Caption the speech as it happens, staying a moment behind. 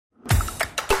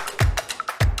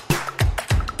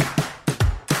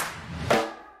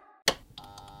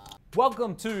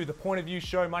Welcome to the Point of View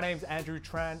Show. My name's Andrew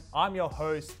Tran. I'm your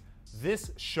host.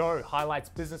 This show highlights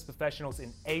business professionals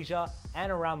in Asia and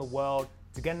around the world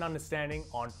to get an understanding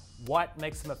on what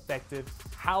makes them effective,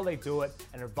 how they do it,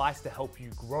 and advice to help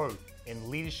you grow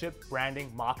in leadership, branding,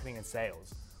 marketing, and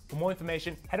sales. For more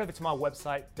information, head over to my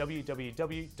website,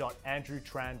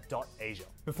 www.andrewtran.asia.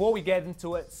 Before we get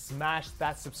into it, smash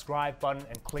that subscribe button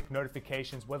and click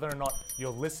notifications whether or not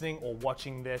you're listening or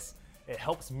watching this. It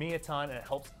helps me a ton and it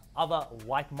helps other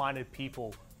like-minded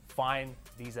people find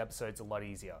these episodes a lot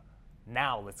easier.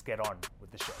 Now let's get on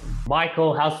with the show.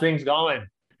 Michael, how's things going?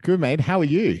 Good, mate. How are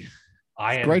you?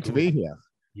 It's great to be here.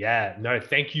 Yeah, no,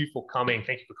 thank you for coming.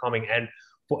 Thank you for coming. And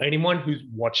for anyone who's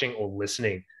watching or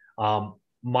listening,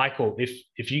 Michael,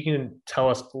 if you can tell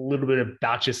us a little bit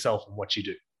about yourself and what you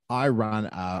do. I run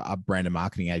a brand and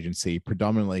marketing agency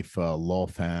predominantly for law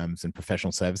firms and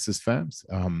professional services firms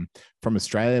from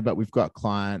Australia, but we've got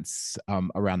clients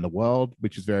around the world,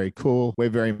 which is very cool. We're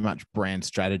very much brand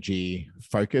strategy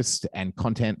focused and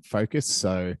content focused.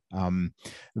 So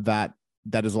that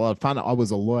is a lot of fun. I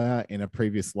was a lawyer in a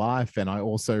previous life, and I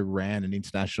also ran an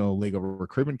international legal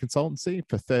recruitment consultancy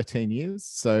for 13 years.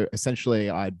 So essentially,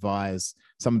 I advise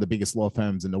some of the biggest law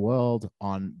firms in the world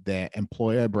on their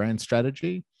employer brand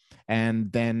strategy.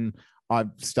 And then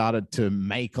I've started to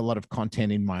make a lot of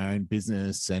content in my own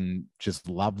business and just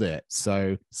loved it.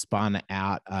 So spun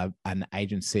out an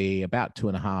agency about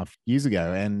 2.5 years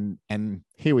ago. And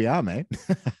here we are, mate.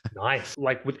 Nice.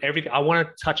 Like with everything, I want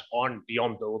to touch on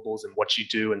Beyond Billables and what you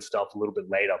do and stuff a little bit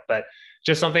later, but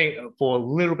just something for a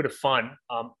little bit of fun.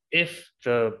 If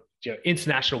the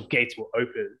international gates were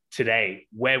open today,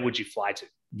 where would you fly to?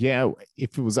 Yeah,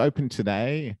 if it was open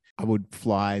today, I would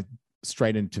fly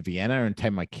straight into Vienna and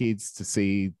take my kids to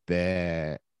see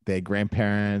their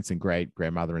grandparents and great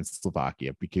grandmother in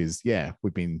Slovakia, because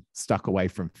we've been stuck away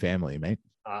from family, mate.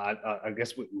 I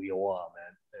guess we all are,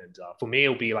 man. And for me,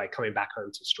 it'll be like coming back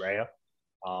home to Australia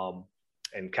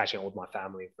and catching up with my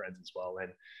family and friends as well.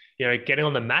 And, getting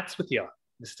on the mats with you,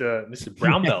 Mr.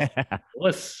 Brown Belt.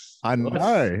 I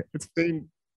know. It's been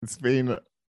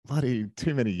bloody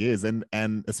too many years. And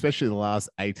especially the last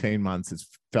 18 months, it's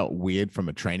felt weird from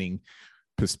a training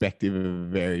perspective,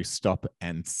 very stop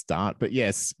and start. But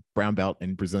yes, brown belt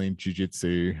in Brazilian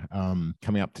Jiu-Jitsu,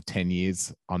 coming up to 10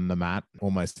 years on the mat,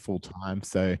 almost full time.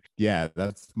 So yeah,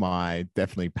 that's my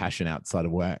definitely passion outside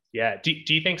of work. Yeah. Do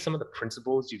you think some of the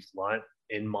principles you've learned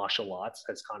in martial arts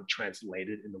has kind of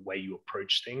translated in the way you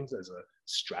approach things as a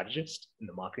strategist in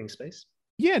the marketing space?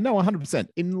 Yeah, no, 100%.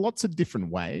 In lots of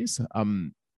different ways.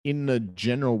 In the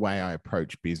general way, I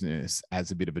approach business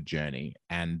as a bit of a journey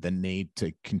and the need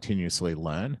to continuously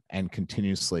learn and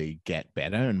continuously get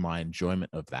better, and my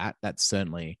enjoyment of that's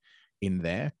certainly in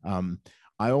there.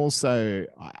 I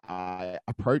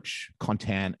approach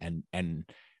content and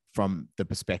from the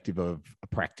perspective of a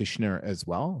practitioner as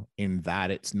well, in that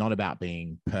it's not about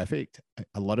being perfect.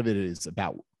 A lot of it is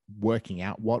about working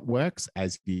out what works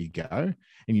as you go,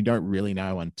 and you don't really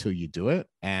know until you do it.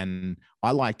 And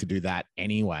I like to do that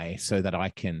anyway, so that I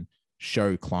can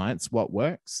show clients what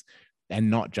works and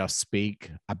not just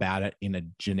speak about it in a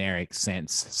generic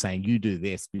sense, saying you do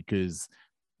this because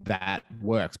that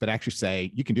works, but actually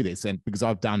say you can do this and because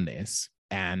I've done this,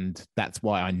 and that's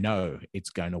why I know it's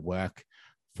going to work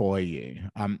for you.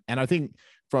 And I think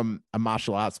from a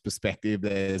martial arts perspective,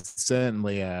 there's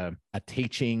certainly a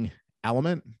teaching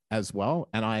element as well.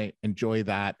 And I enjoy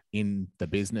that in the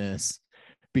business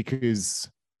because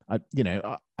I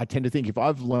tend to think if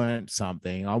I've learned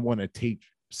something, I want to teach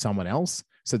someone else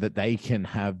so that they can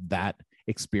have that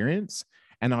experience.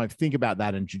 And I think about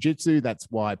that in jiu-jitsu. That's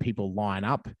why people line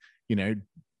up,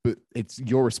 but it's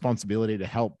your responsibility to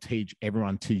help teach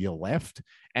everyone to your left,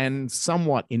 and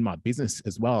somewhat in my business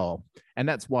as well. And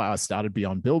that's why I started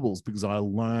Beyond Billables, because I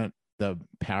learned the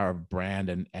power of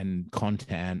brand and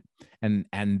content and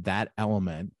that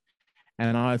element.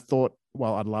 And I thought,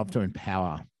 well, I'd love to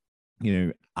empower,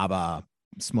 other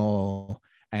small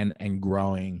and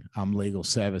growing legal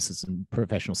services and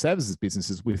professional services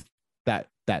businesses with that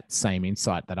same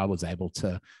insight that I was able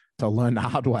to learn the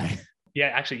hard way. Yeah,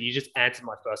 actually, you just answered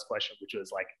my first question, which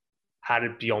was like, how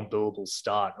did Beyond Billables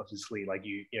start? Obviously, like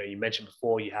you mentioned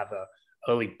before, you have a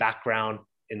early background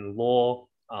in law.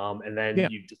 And then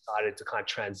you decided to kind of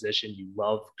transition. You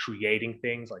love creating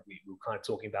things, like we were kind of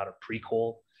talking about a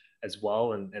pre-call as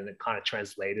well, and it kind of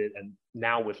translated. And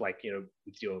now with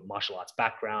with your martial arts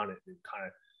background, it kind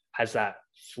of has that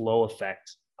flow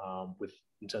effect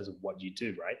in terms of what you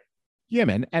do, right? Yeah,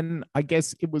 man. And I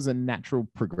guess it was a natural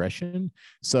progression.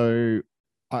 So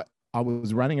I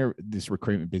was running this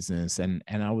recruitment business and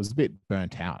I was a bit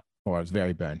burnt out, or I was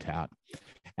very burnt out.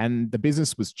 And the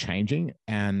business was changing,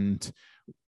 and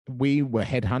we were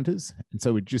headhunters. And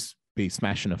so we'd just be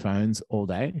smashing the phones all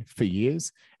day for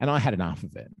years. And I had enough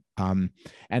of it.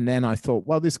 And then I thought,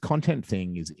 well, this content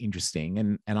thing is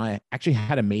interesting. And I actually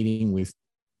had a meeting with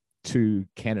two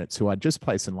candidates who I just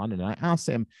placed in London. And I asked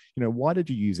them, why did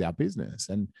you use our business?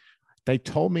 And they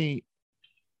told me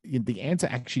the answer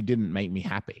actually didn't make me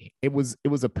happy. It was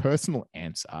a personal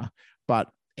answer,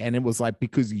 and it was like,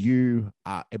 because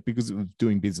it was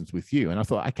doing business with you. And I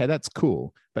thought, okay, that's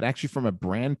cool. But actually from a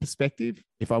brand perspective,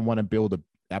 if I want to build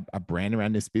a brand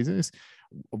around this business,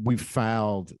 we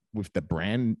failed with the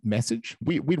brand message.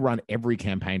 We'd run every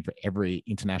campaign for every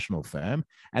international firm.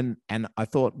 And I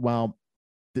thought, well,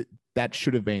 that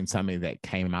should have been something that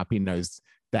came up in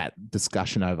that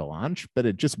discussion over lunch, but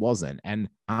it just wasn't. And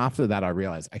after that, I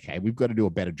realized, okay, we've got to do a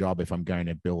better job if I'm going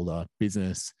to build a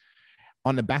business.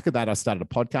 On the back of that, I started a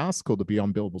podcast called the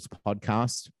Beyond Billables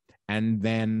Podcast. And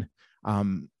then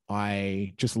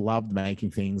I just loved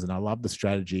making things, and I loved the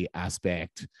strategy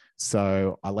aspect.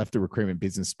 So I left the recruitment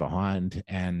business behind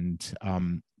and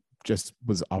just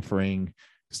was offering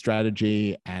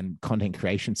strategy and content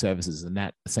creation services. And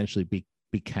that essentially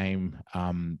became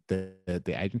the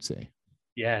agency.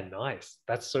 Yeah, nice.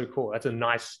 That's so cool. That's a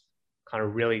nice kind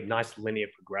of really nice linear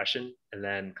progression, and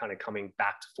then kind of coming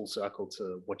back to full circle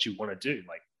to what you want to do.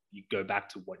 Like you go back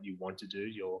to what you want to do,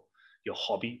 your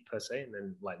hobby per se, and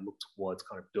then like look towards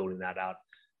kind of building that out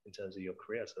in terms of your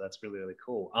career. So that's really, really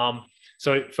cool.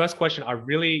 So first question, I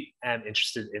really am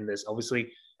interested in this.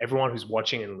 Obviously, everyone who's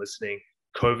watching and listening,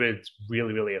 COVID's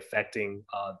really, really affecting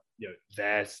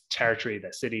their territory,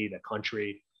 their city, their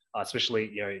country,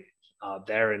 especially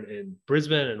there in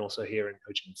Brisbane and also here in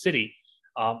Ho Chi Minh City.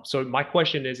 So my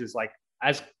question is like,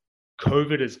 as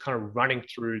COVID is kind of running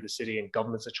through the city and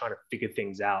governments are trying to figure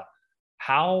things out,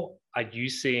 how are you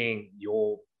seeing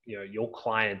your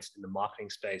clients in the marketing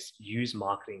space use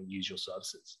your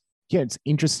services? Yeah, it's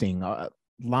interesting.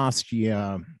 Last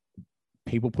year,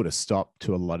 people put a stop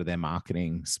to a lot of their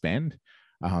marketing spend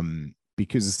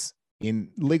because in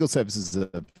legal services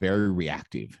are very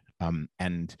reactive.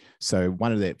 And so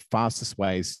one of the fastest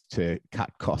ways to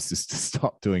cut costs is to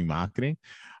stop doing marketing.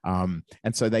 And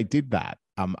so they did that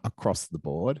across the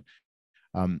board.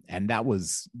 And that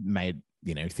was made,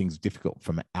 things difficult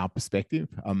from our perspective.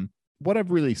 What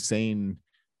I've really seen,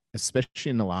 especially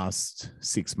in the last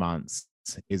 6 months,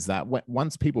 is that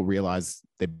once people realized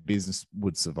their business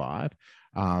would survive,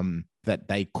 that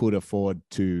they could afford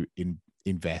to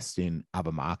invest in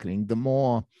other marketing, the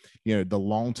more, the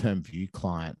long-term view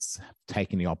clients have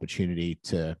taken the opportunity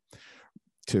to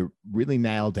really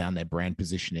nail down their brand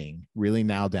positioning, really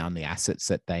nail down the assets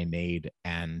that they need,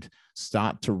 and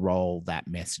start to roll that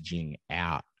messaging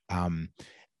out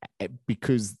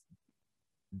because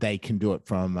they can do it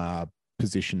from a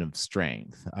position of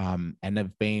strength. And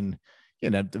they've been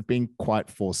quite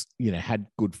had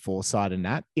good foresight in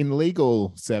that. In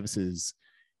legal services,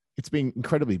 it's been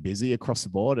incredibly busy across the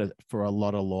board for a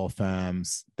lot of law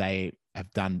firms. They have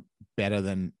done better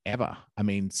than ever. I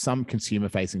mean, some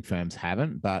consumer-facing firms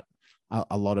haven't, but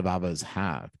a lot of others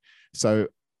have. So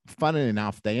funnily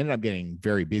enough, they ended up getting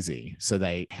very busy. So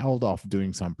they held off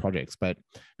doing some projects. But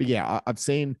yeah, I've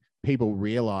seen people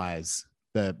realize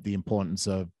the importance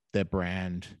of their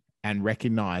brand and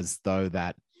recognize, though,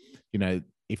 that,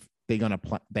 if they're going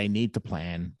to they need to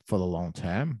plan for the long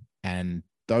term. And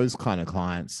those kind of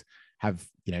clients have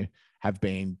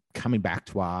been coming back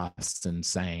to us and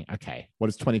saying, okay, what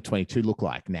does 2022 look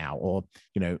like now? Or,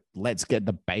 let's get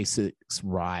the basics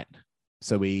right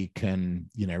so we can,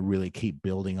 really keep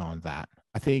building on that.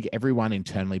 I think everyone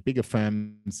internally, bigger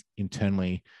firms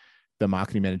internally, the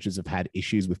marketing managers have had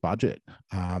issues with budget.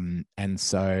 And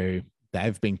so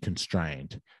they've been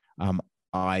constrained.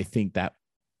 I think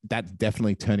that's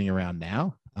definitely turning around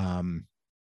now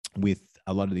with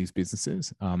a lot of these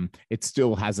businesses. It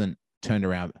still hasn't turned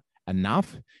around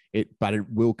enough, but it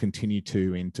will continue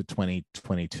to into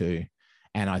 2022.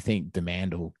 And I think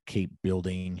demand will keep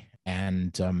building,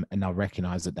 and they'll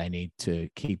recognize that they need to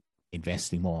keep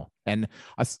investing more. And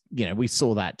we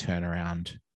saw that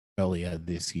turnaround earlier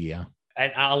this year.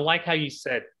 And I like how you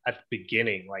said at the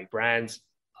beginning, like brands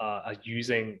are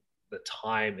using the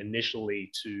time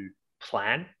initially to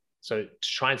plan. So to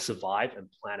try and survive and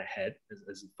plan ahead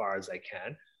as far as they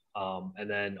can. And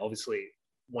then obviously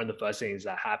one of the first things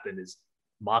that happen is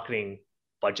marketing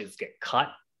budgets get cut.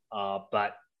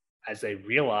 But as they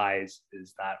realize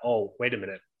is that, oh, wait a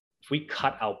minute, if we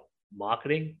cut our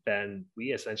marketing, then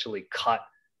we essentially cut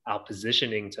our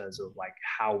positioning in terms of like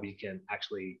how we can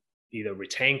actually either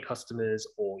retain customers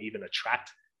or even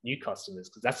attract new customers.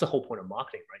 Because that's the whole point of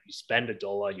marketing, right? You spend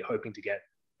 $1, you're hoping to get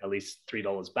at least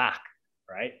 $3 back,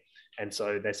 right? And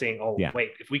so they're saying, oh, Yeah.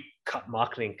 wait, if we cut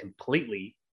marketing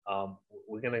completely,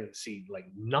 we're going to see like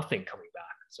nothing coming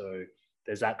back. So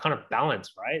there's that kind of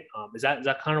balance, right? Is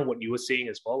that kind of what you were seeing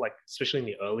as well, like especially in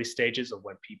the early stages of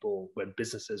when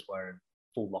businesses were in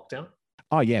full lockdown?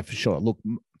 Oh yeah, for sure. Look,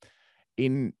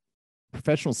 in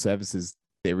professional services,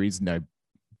 there is no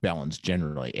balance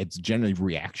generally. It's generally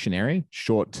reactionary,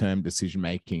 short-term decision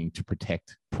making to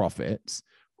protect profits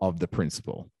of the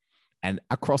principal, and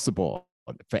across the board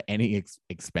for any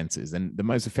expenses. And the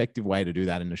most effective way to do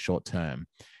that in the short term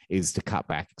is to cut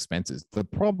back expenses. The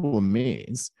problem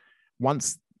is,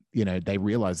 once they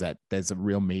realize that there's a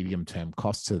real medium-term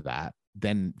cost to that,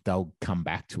 then they'll come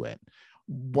back to it.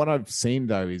 What I've seen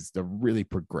though is the really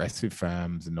progressive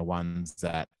firms and the ones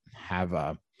that have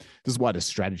this is why the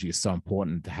strategy is so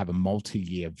important, to have a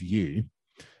multi-year view.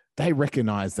 They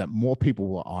recognize that more people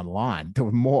were online, there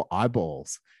were more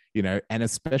eyeballs, and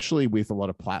especially with a lot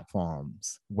of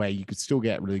platforms where you could still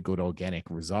get really good organic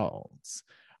results.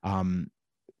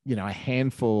 A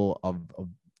handful of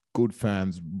good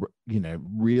firms,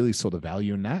 really sort of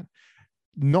value in that.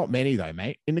 Not many though,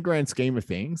 mate. In the grand scheme of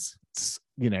things,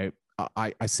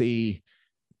 I see,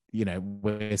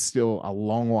 we're still a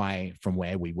long way from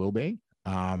where we will be.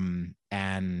 And,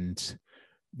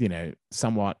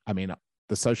 somewhat,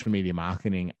 the social media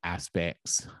marketing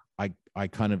aspects, I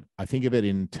think of it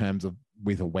in terms of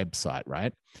with a website,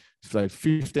 right? So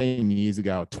 15 years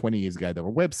ago or 20 years ago, there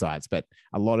were websites, but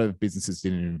a lot of businesses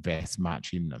didn't invest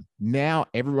much in them. Now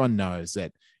everyone knows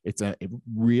that it's a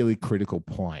really critical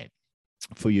point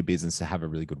for your business to have a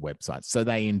really good website. So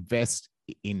they invest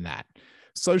in that.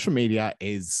 Social media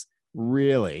is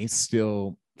really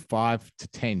still 5 to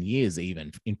 10 years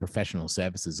even in professional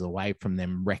services away from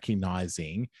them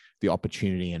recognizing the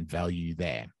opportunity and value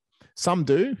there. Some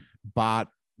do, but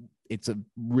it's a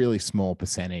really small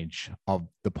percentage of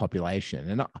the population.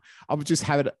 And I was just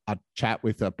having a chat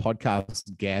with a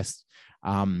podcast guest,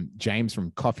 James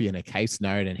from Coffee and a Case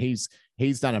Note, and he's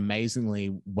done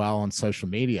amazingly well on social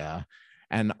media.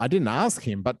 And I didn't ask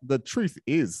him, but the truth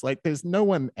is, like, there's no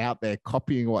one out there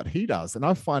copying what he does. And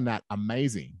I find that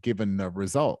amazing given the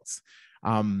results.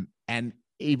 And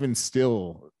even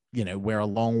still, we're a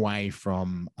long way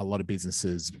from a lot of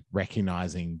businesses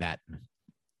recognizing that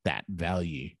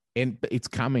value. And it's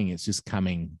coming. It's just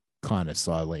coming kind of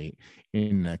slowly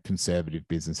in the conservative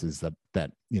businesses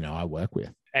that I work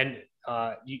with. And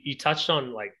you touched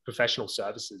on like professional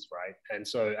services, right? And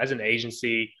so as an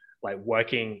agency, like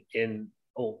working in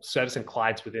or servicing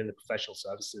clients within the professional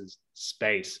services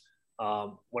space,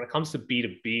 when it comes to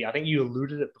B2B, I think you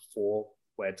alluded it before,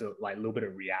 where it's like a little bit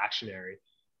of reactionary.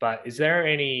 But is there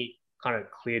any kind of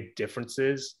clear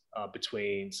differences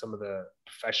between some of the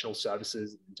professional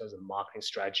services in terms of marketing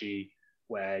strategy,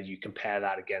 where you compare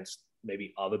that against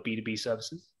maybe other B2B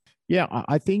services? Yeah,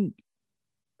 I think,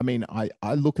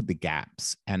 I look at the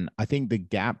gaps, and I think the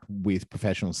gap with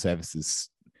professional services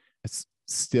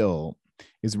still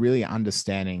is really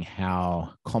understanding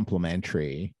how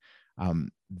complementary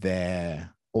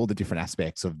all the different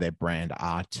aspects of their brand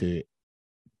are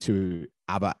to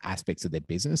other aspects of their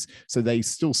business. So they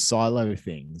still silo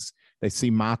things. They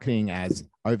see marketing as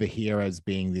over here as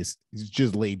being this is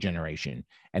just lead generation.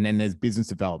 And then there's business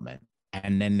development.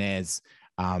 And then there's,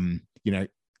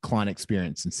 client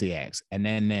experience and CX. And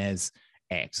then there's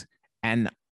X. And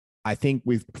I think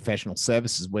with professional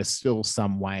services, we're still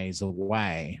some ways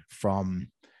away from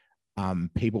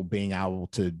people being able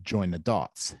to join the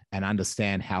dots and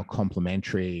understand how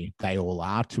complementary they all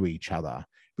are to each other,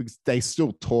 because they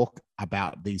still talk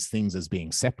about these things as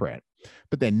being separate,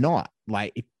 but they're not.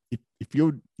 Like if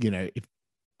you're, if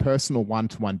personal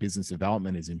one-to-one business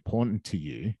development is important to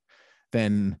you,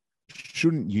 then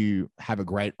shouldn't you have a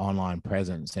great online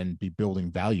presence and be building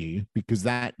value, because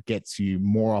that gets you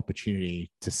more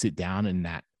opportunity to sit down in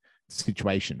that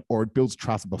situation, or it builds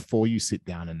trust before you sit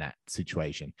down in that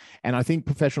situation. And I think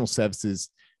professional services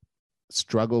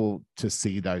struggle to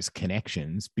see those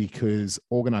connections because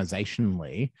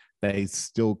organizationally they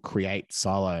still create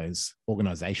silos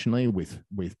organizationally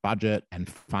with budget and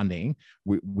funding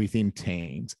within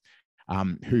teams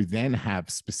who then have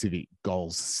specific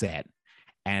goals set.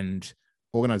 And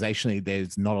organizationally,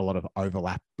 there's not a lot of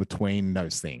overlap between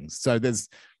those things. So there's,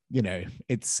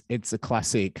 it's a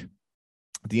classic,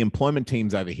 the employment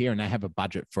teams over here, and they have a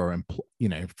budget for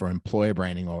employer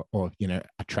branding or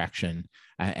attraction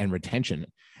and retention.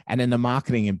 And then the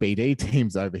marketing and BD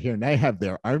teams over here, and they have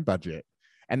their own budget,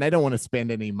 and they don't want to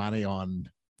spend any money on,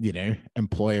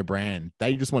 employer brand.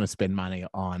 They just want to spend money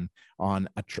on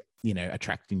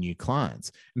attracting new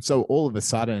clients. And so all of a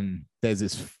sudden there's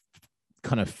this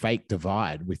kind of fake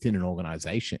divide within an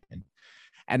organization.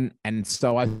 And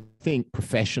so I think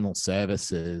professional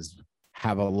services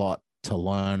have a lot to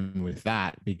learn with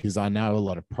that, because I know a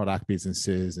lot of product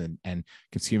businesses and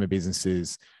consumer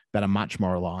businesses that are much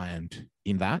more aligned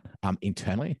in that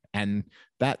internally. And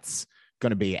that's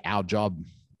going to be our job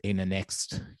in the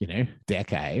next,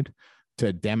 decade,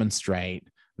 to demonstrate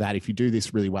that if you do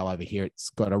this really well over here, it's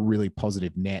got a really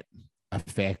positive net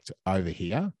effect over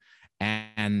here.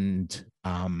 And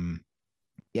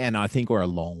and I think we're a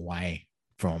long way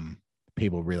from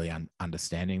people really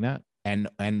understanding that, and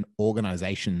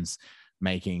organizations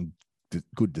making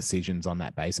good decisions on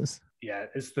that basis. Yeah,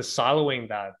 it's the siloing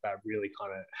that really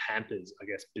kind of hampers, I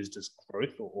guess, business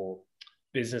growth or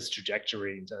business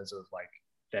trajectory in terms of like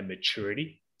their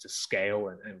maturity to scale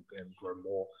and grow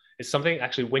more. It's something,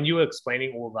 actually, when you were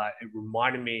explaining all that, it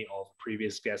reminded me of a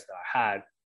previous guest that I had,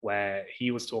 where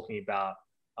he was talking about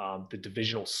the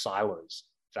divisional silos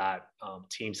that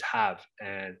teams have,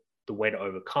 and the way to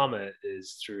overcome it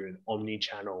is through an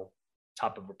omni-channel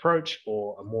type of approach,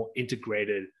 or a more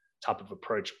integrated type of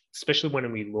approach, especially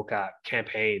when we look at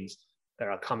campaigns that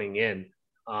are coming in,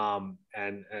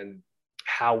 and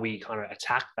how we kind of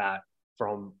attack that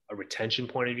from a retention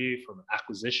point of view, from an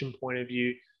acquisition point of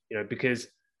view, because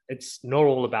it's not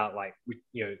all about like,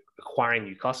 acquiring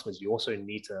new customers. You also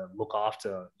need to look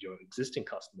after your existing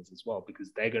customers as well,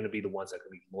 because they're going to be the ones that are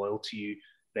going to be loyal to you.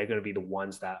 They're going to be the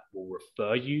ones that will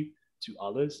refer you to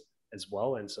others as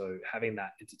well. And so having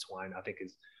that intertwine, I think,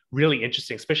 is really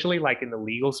interesting, especially like in the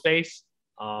legal space,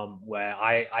 where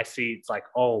I see it's like,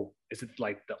 oh, is it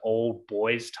like the old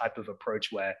boys type of approach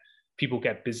where people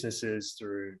get businesses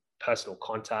through personal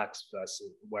contacts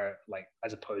versus where, like,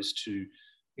 as opposed to,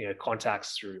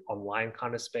 contacts through online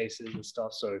kind of spaces and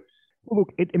stuff. So, well,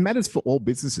 look, it matters for all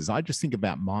businesses. I just think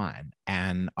about mine,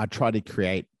 and I try to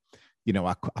create,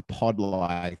 a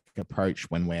pod-like approach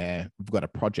when we've got a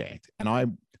project, and I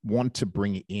want to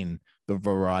bring in the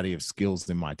variety of skills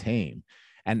in my team.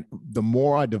 And the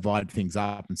more I divide things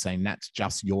up and saying that's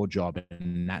just your job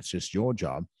and that's just your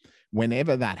job,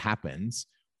 whenever that happens,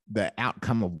 the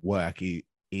outcome of work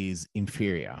is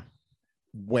inferior.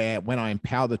 Where when I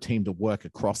empower the team to work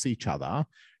across each other,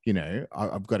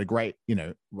 I've got a great,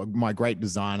 my great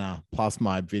designer plus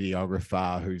my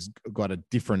videographer who's got a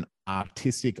different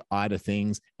artistic eye to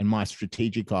things, and my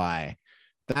strategic eye,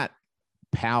 that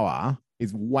power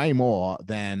is way more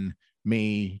than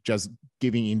me just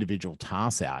giving individual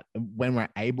tasks out. When we're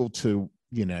able to,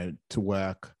 to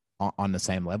work on the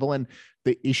same level. And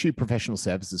the issue professional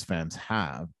services firms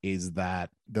have is that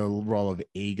the role of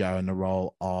ego and the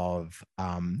role of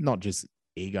not just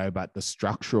ego, but the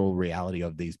structural reality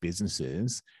of these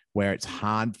businesses, where it's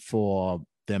hard for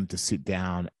them to sit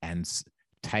down and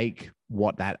take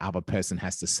what that other person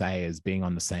has to say as being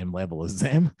on the same level as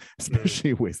them,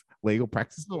 especially with legal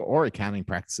practices or accounting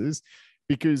practices,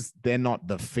 because they're not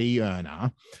the fee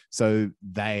earner. So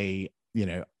they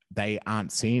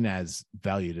aren't seen as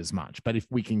valued as much. But if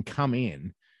we can come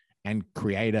in and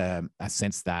create a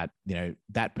sense that,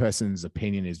 that person's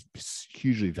opinion is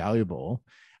hugely valuable,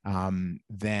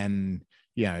 then,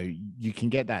 you can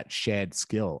get that shared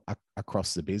skill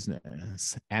across the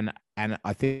business. And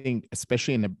I think,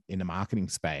 especially in the marketing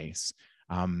space,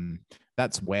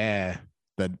 that's where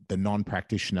the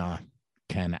non-practitioner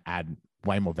can add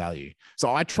way more value.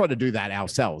 So I try to do that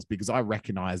ourselves, because I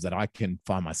recognize that I can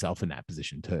find myself in that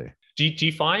position too. Do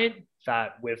you find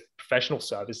that with professional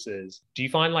services, do you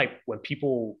find like when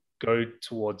people go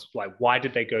towards, like, why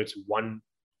did they go to one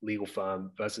legal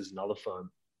firm versus another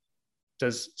firm?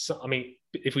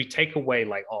 If we take away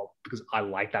like, oh, because I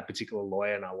like that particular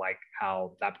lawyer and I like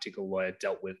how that particular lawyer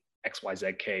dealt with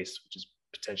XYZ case, which is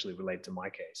potentially related to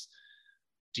my case,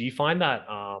 do you find that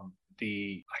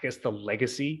the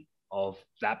legacy of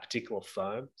that particular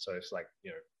firm, so it's like, I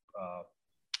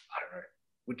don't know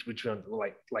which one,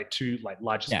 like two like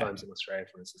largest firms in Australia,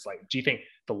 for instance, like, do you think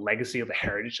the legacy of the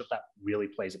heritage of that really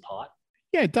plays a part?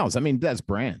 Yeah, it does. I mean, that's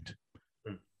brand.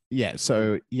 Yeah.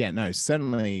 So no,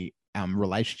 certainly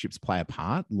relationships play a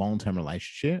part, long-term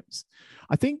relationships.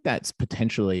 I think that's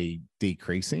potentially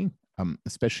decreasing,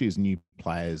 especially as new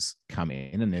players come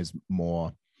in and there's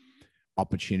more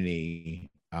opportunity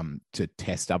to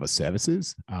test other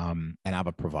services and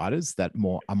other providers that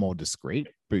are more discreet,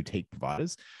 boutique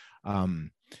providers.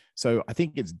 So I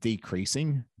think it's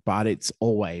decreasing, but it's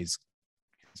always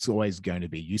going to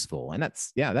be useful. And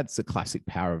that's the classic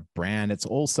power of brand. It's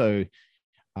also,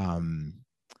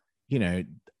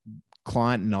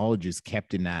 client knowledge is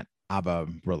kept in that other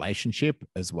relationship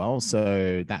as well.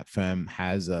 So that firm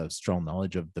has a strong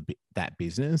knowledge of that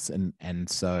business. And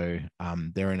so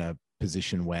they're in a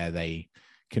position where they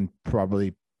can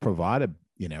probably provide a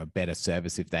better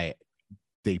service if they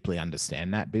deeply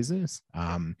understand that business.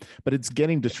 But it's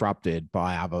getting disrupted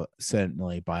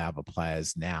certainly by other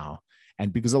players now.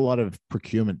 And because a lot of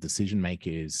procurement decision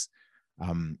makers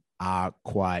are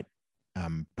quite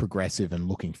progressive and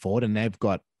looking forward, and they've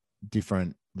got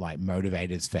different like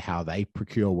motivators for how they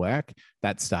procure work,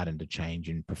 that's starting to change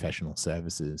in professional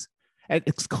services. And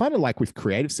it's kind of like with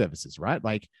creative services, right?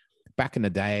 Like back in the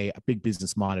day, a big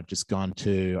business might have just gone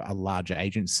to a large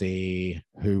agency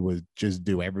who would just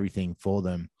do everything for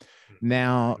them.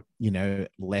 Now,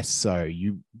 less so.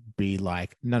 You be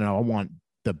like, no, I want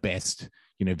the best,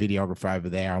 videographer over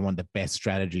there. I want the best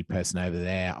strategy person over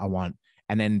there.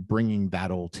 And then bringing that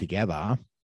all together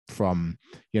from,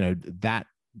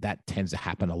 that tends to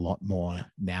happen a lot more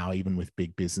now, even with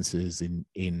big businesses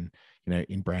in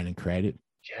brand and creative.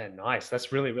 Yeah, nice.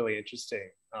 That's really, really interesting.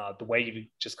 The way you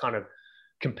just kind of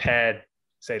compared,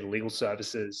 say, legal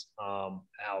services, how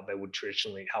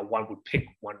one would pick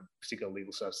one particular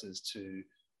legal services to,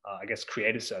 I guess,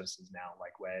 creative services now,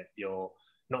 like where you're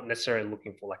not necessarily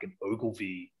looking for like an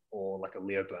Ogilvy or like a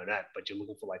Leo Burnett, but you're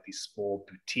looking for like these small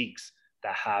boutiques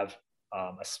that have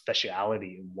a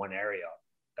speciality in one area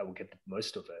that will get the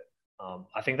most of it.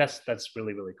 I think that's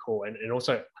really, really cool. And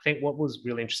also, I think what was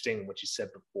really interesting in what you said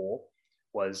before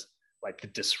was like the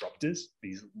disruptors,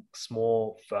 these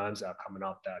small firms that are coming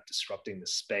up that are disrupting the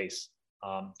space,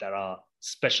 that are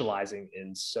specializing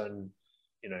in certain,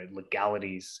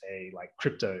 legalities, say like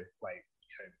crypto,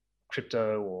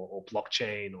 or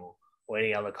blockchain or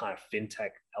any other kind of fintech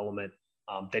element.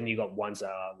 Then you got ones that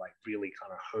are like really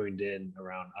kind of honed in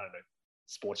around, I don't know,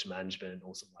 sports management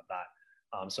or something like that.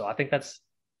 So I think that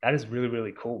is really,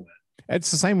 really cool, man.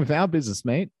 It's the same with our business,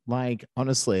 mate. Like,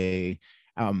 honestly,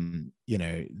 the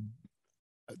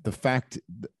fact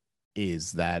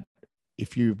is that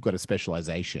if you've got a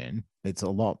specialization, it's a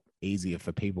lot easier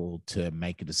for people to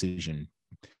make a decision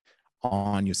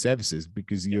on your services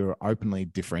because you're openly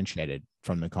differentiated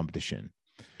from the competition.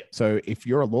 So if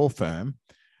you're a law firm,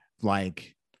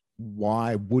 like,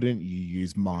 why wouldn't you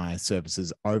use my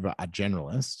services over a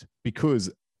generalist?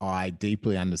 Because I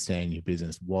deeply understand your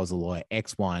business, was a lawyer,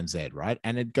 X, Y, and Z, right?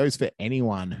 And it goes for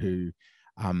anyone who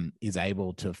is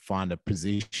able to find a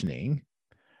positioning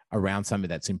around something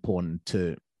that's important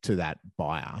to that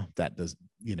buyer that does,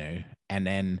 and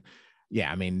then,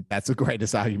 yeah, I mean, that's the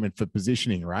greatest argument for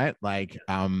positioning, right? Like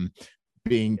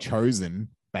being chosen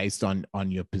based on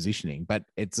your positioning. But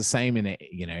it's the same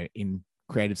in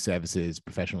creative services,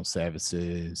 professional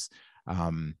services.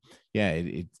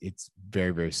 It's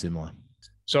very, very similar.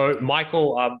 So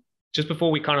Michael, just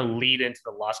before we kind of lead into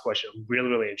the last question, I'm really,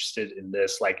 really interested in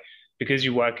this, like, because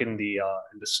you work in the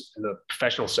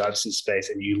professional services space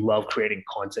and you love creating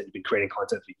content, you've been creating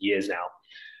content for years now.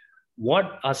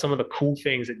 What are some of the cool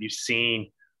things that you've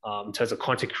seen in terms of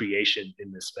content creation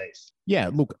in this space? Yeah,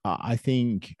 look, I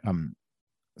think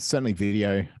certainly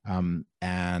video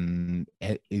and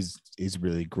it is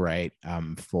really great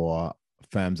for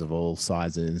firms of all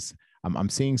sizes. I'm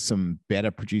seeing some better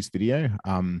produced video.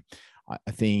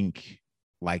 I think,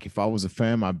 like, if I was a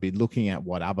firm, I'd be looking at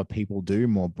what other people do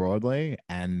more broadly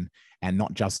and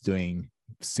not just doing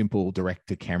simple direct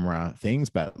to camera things,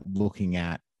 but looking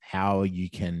at how you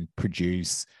can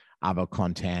produce other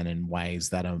content in ways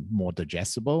that are more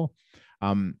digestible.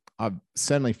 I've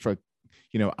certainly, for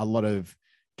a lot of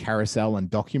carousel and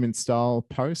document style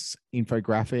posts,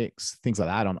 infographics, things like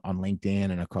that on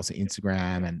LinkedIn and across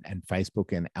Instagram and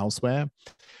Facebook and elsewhere.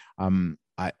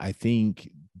 I think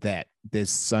that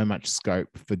there's so much scope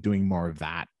for doing more of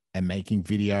that and making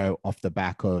video off the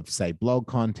back of, say, blog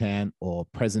content or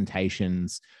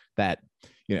presentations that,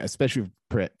 especially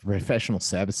professional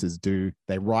services do.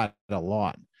 They write a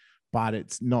lot, but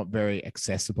it's not very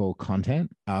accessible content,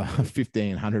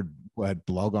 1,500 word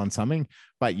blog on something,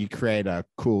 but you create a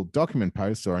cool document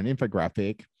post or an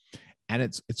infographic and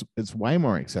it's way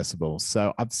more accessible.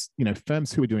 So I've,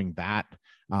 firms who are doing that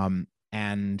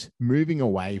and moving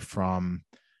away from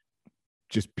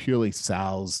just purely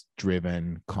sales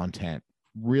driven content,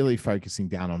 really focusing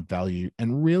down on value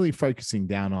and really focusing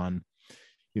down on,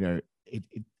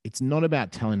 it's not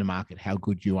about telling the market how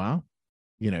good you are.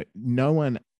 No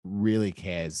one really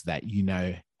cares that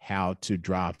how to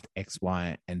draft X,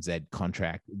 Y, and Z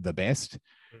contract the best,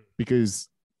 because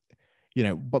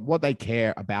but what they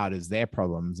care about is their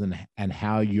problems and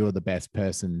how you're the best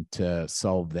person to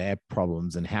solve their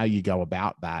problems and how you go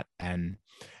about that, and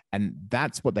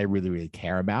that's what they really, really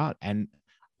care about. And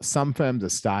some firms are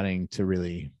starting to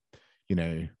really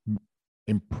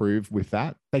improve with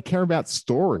that. They care about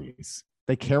stories.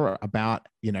 They care about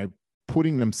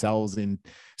putting themselves in.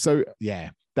 So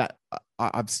yeah, that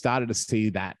I've started to see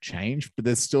that change, but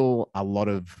there's still a lot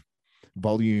of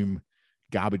volume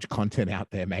garbage content out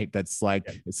there, mate. That's like,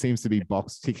 it seems to be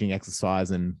box ticking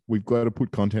exercise, and we've got to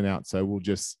put content out, so we'll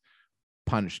just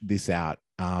punch this out.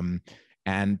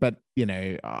 But you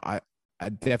know, I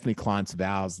definitely, clients of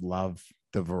ours love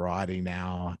the variety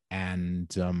now,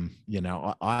 and you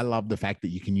know, I love the fact that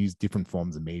you can use different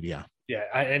forms of media. Yeah,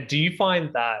 and do you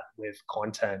find that with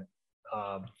content,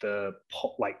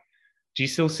 like, do you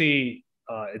still see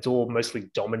it's all mostly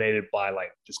dominated by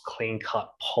like this clean cut,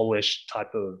 polished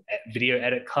type of video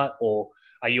edit cut, or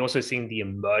are you also seeing the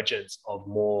emergence of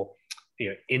more, you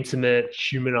know, intimate,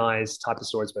 humanized type of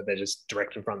stories where they're just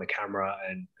direct in front of the camera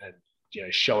and you know,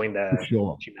 showing their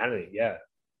humanity? Yeah.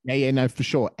 Yeah, no, for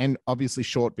sure. And obviously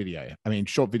short video. I mean,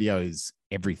 short video is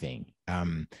everything.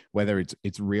 Whether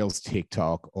it's Reels,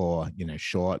 TikTok, or, you know,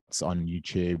 shorts on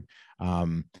YouTube.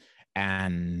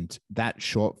 And that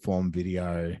short form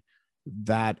video,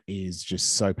 that is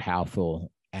just so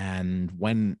powerful. And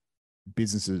when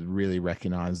businesses really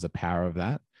recognize the power of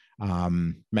that,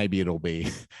 maybe it'll be,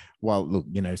 well, look,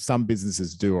 you know, some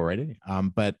businesses do already,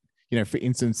 but you know, for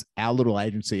instance, our little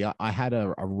agency, I had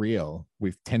a reel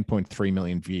with 10.3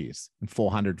 million views and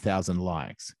 400,000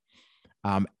 likes.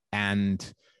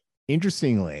 And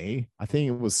interestingly, I think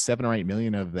it was 7 or 8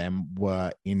 million of them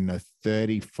were in the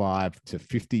 35 to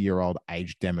 50-year-old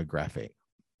age demographic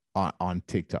on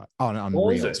TikTok, on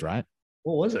Reels, right?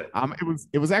 What was it?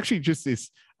 It was actually just this,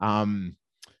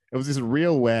 it was this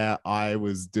reel where I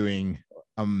was doing,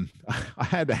 I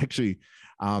had actually,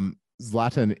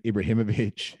 Zlatan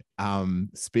Ibrahimovic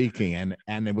speaking,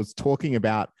 and it was talking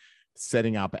about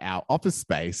setting up our office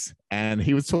space, and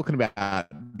he was talking about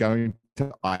going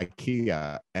to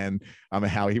IKEA and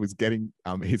how he was getting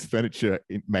his furniture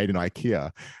made in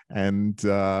IKEA, and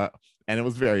it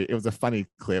was a funny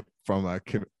clip from a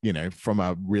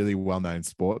really well-known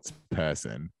sports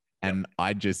person, and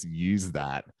I just used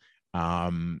that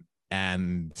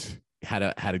and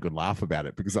had a good laugh about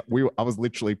it, because I was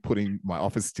literally putting my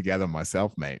office together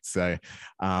myself, mate. So,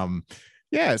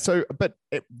 but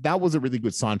that was a really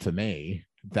good sign for me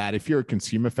that if you're a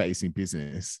consumer facing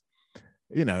business,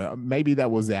 you know, maybe that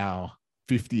was our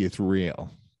 50th reel,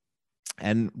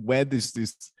 and where this,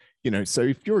 you know, so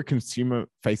if you're a consumer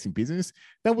facing business,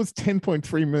 that was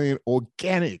 10.3 million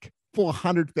organic,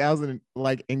 400,000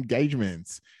 like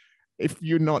engagements. If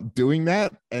you're not doing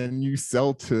that and you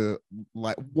sell to,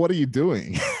 like, what are you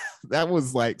doing? That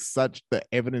was like such the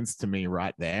evidence to me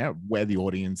right there where the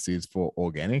audience is for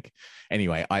organic.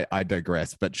 Anyway, I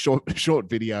digress, but short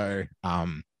video,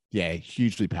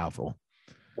 hugely powerful.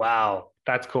 Wow,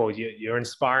 that's cool. You're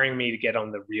inspiring me to get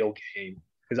on the reel game,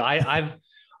 because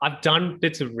I've done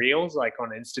bits of reels like on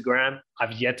Instagram.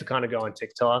 I've yet to kind of go on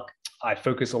TikTok. I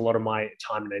focus a lot of my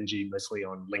time and energy mostly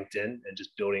on LinkedIn and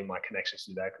just building my connections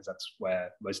through there, because that's where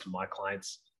most of my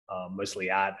clients are mostly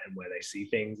at and where they see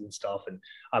things and stuff. And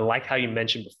I like how you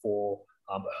mentioned before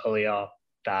earlier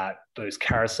that those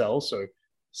carousels, so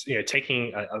you know,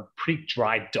 taking a pretty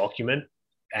dry document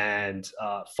and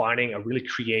finding a really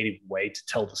creative way to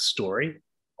tell the story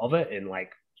of it in,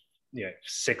 like, you know,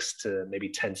 6 to maybe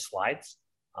 10 slides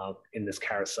in this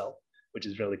carousel, which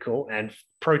is really cool. And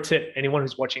pro tip, anyone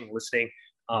who's watching, listening,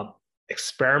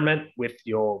 experiment with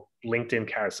your LinkedIn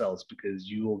carousels, because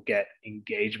you will get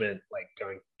engagement like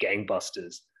going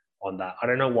gangbusters on that. I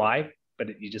don't know why, but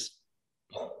I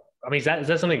mean, is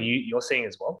that something you're seeing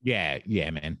as well? Yeah,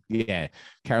 man. Yeah.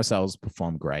 Carousels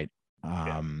perform great.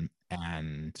 And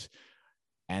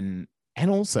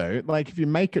also, like, if you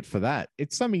make it for that,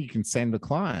 it's something you can send a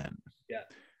client. Yeah.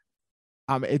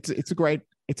 It's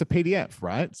a PDF,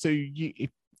 right? So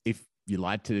if you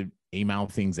like to email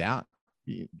things out,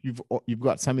 you've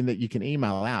got something that you can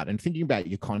email out. And thinking about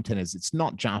your content is, it's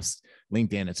not just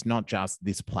LinkedIn, it's not just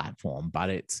this platform, but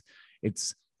it's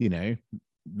you know,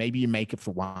 maybe you make it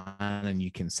for one and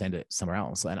you can send it somewhere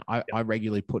else. And I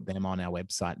regularly put them on our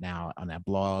website now, on our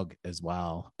blog as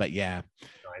well. But yeah,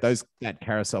 nice. That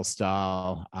carousel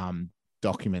style,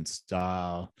 document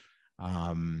style,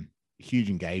 huge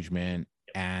engagement.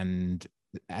 And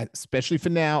especially for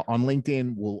now on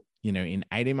LinkedIn, will, you know, in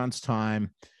 18 months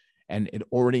time, and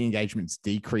engagement's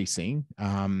decreasing,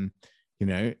 you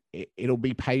know, it'll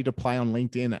be pay to play on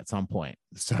LinkedIn at some point.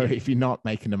 So if you're not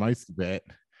making the most of it,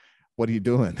 what are you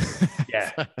doing?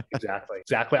 Yeah,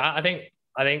 exactly. I think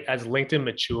as LinkedIn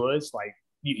matures, like,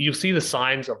 you'll see the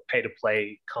signs of pay to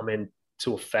play come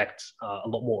into effect a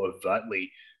lot more overtly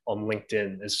on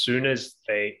LinkedIn as soon as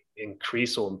they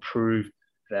increase or improve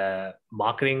their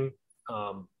marketing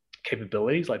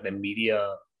capabilities, like their media,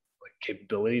 like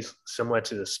capabilities similar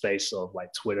to the space of like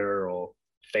Twitter or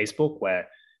Facebook, where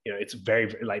it's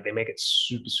very like they make it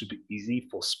super super easy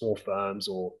for small firms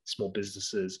or small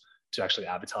businesses to actually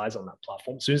advertise on that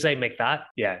platform. As soon as they make that,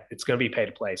 yeah, it's going to be pay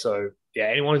to play. So yeah,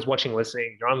 anyone who's watching,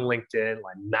 listening, you're on LinkedIn,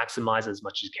 like maximize as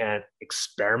much as you can,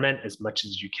 experiment as much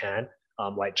as you can,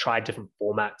 like try different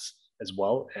formats as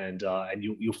well, and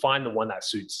you'll find the one that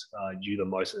suits you the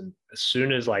most. And as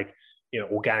soon as like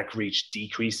organic reach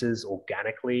decreases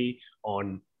organically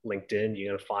on LinkedIn,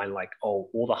 you're gonna find like, oh,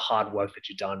 all the hard work that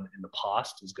you've done in the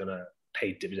past is gonna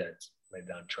pay dividends later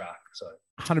down the track. So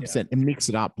 100%, and mix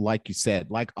it up, like you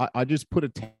said. Like I just put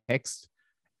a text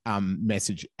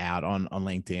message out on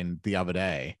LinkedIn the other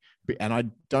day, and I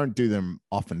don't do them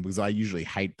often because I usually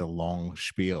hate the long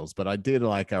spiels, but I did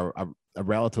like a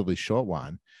relatively short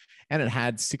one, and it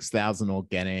had 6,000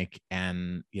 organic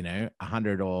and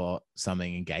 100 or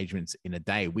something engagements in a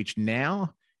day, which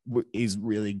now is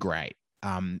really great.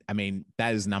 I mean,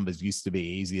 those numbers used to be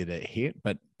easier to hit,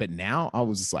 but now I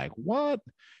was just like, what?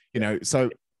 So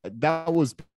that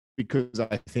was because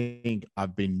I think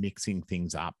I've been mixing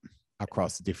things up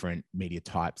across different media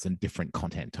types and different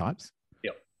content types.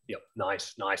 Yep.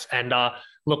 Nice. And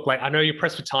look, like I know you're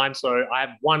pressed for time, so I have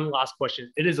one last question.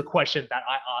 It is a question that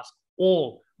I ask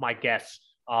all my guests.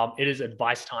 It is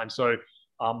advice time. So,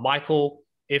 Michael,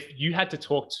 if you had to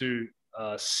talk to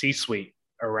C-suite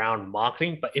around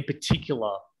marketing, but in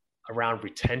particular around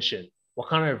retention, what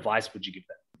kind of advice would you give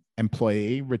them?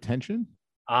 Employee retention?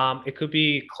 It could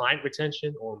be client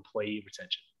retention or employee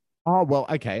retention. Oh, well,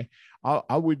 okay.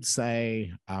 I would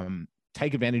say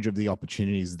take advantage of the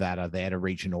opportunities that are there to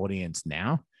reach an audience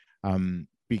now,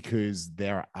 because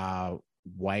there are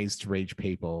ways to reach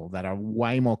people that are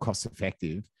way more cost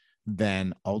effective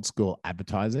than old school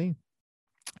advertising.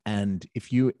 And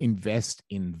if you invest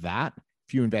in that,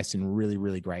 if you invest in really,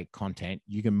 really great content,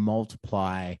 you can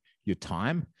multiply your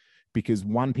time, because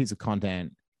one piece of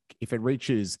content, if it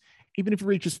reaches, even if it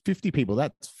reaches 50 people,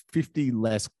 that's 50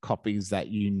 less copies that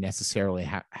you necessarily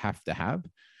have to have.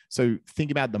 So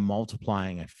think about the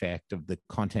multiplying effect of the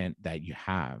content that you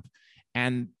have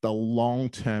and the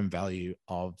long-term value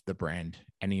of the brand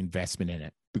and the investment in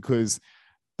it, because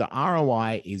the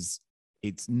ROI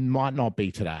it might not be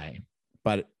today,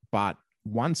 but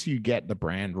once you get the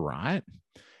brand right,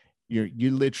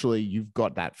 you've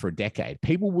got that for a decade.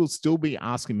 People will still be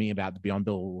asking me about the Beyond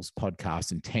Billables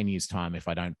podcast in 10 years time if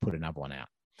I don't put another one out.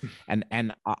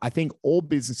 And I think all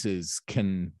businesses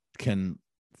can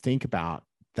think about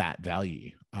that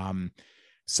value.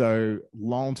 So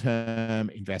long-term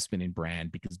investment in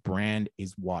brand, because brand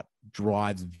is what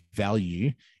drives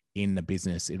value in the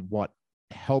business. It what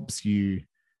helps you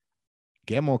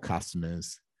get more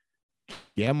customers,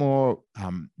 get more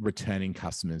returning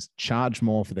customers, charge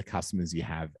more for the customers you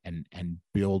have, and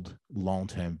build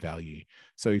long-term value.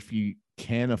 So if you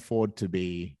can afford to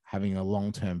be having a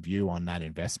long-term view on that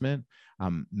investment,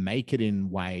 make it in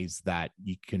ways that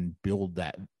you can build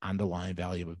that underlying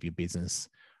value of your business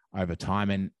over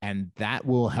time. And that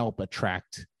will help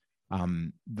attract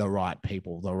the right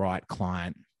people, the right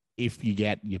client, if you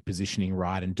get your positioning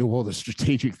right and do all the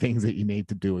strategic things that you need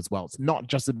to do as well. It's not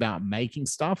just about making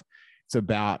stuff. It's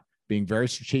about being very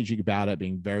strategic about it,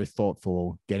 being very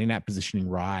thoughtful, getting that positioning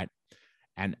right,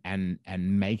 and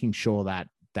making sure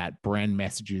that brand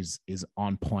message is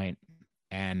on point,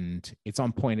 and it's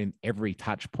on point in every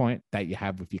touch point that you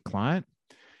have with your client.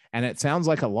 And it sounds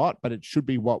like a lot, but it should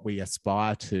be what we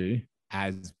aspire to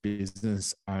as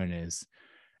business owners.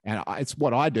 And it's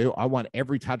what I do. I want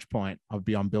every touch point of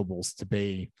Beyond Billables to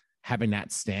be having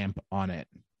that stamp on it.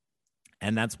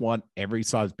 And that's what every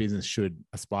size business should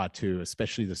aspire to,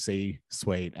 especially the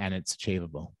C-suite, and it's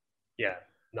achievable. Yeah,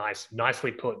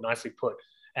 nicely put.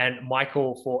 And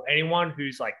Michael, for anyone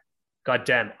who's like, God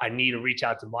damn, I need to reach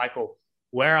out to Michael,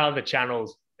 where are the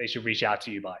channels they should reach out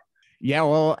to you by? Yeah,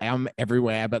 well, I'm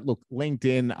everywhere. But look,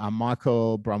 LinkedIn,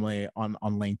 Michael Bromley on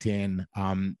LinkedIn.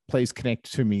 Please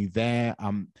connect to me there.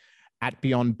 At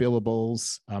Beyond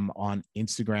Billables on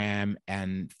Instagram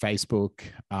and Facebook.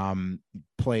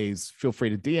 Please feel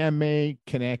free to DM me,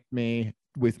 connect me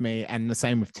with me, and the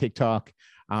same with TikTok.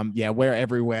 Yeah, we're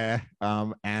everywhere.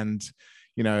 And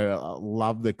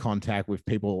love the contact with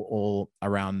people all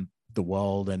around the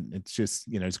world. And it's just,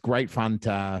 it's great fun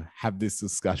to have this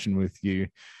discussion with you,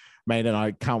 mate. And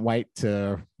I can't wait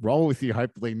to roll with you,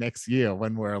 hopefully next year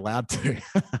when we're allowed to.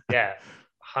 Yeah,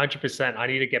 100%. I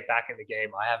need to get back in the game.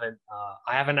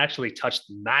 I haven't actually touched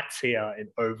mats here in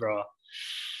over,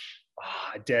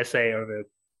 I dare say over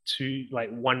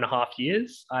 1.5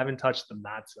 years. I haven't touched the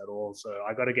mats at all. So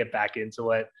I got to get back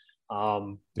into it.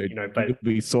 Dude, you know, but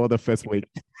we saw the first week.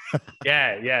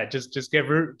 yeah, just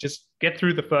get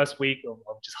through the first week of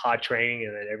just hard training,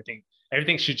 and then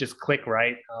everything should just click,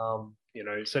 right? You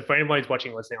know, so for anyone who's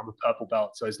watching, listening, I'm a purple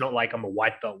belt, so it's not like I'm a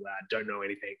white belt where I don't know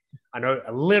anything. I know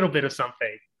a little bit of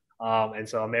something, and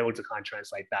so I'm able to kind of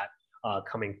translate that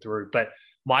coming through. But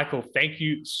Michael, thank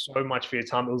you so much for your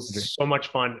time. It was so much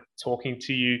fun talking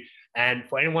to you. And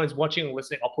for anyone who's watching and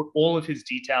listening, I'll put all of his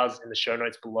details in the show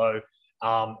notes below.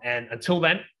 And until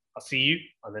then, I'll see you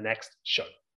on the next show.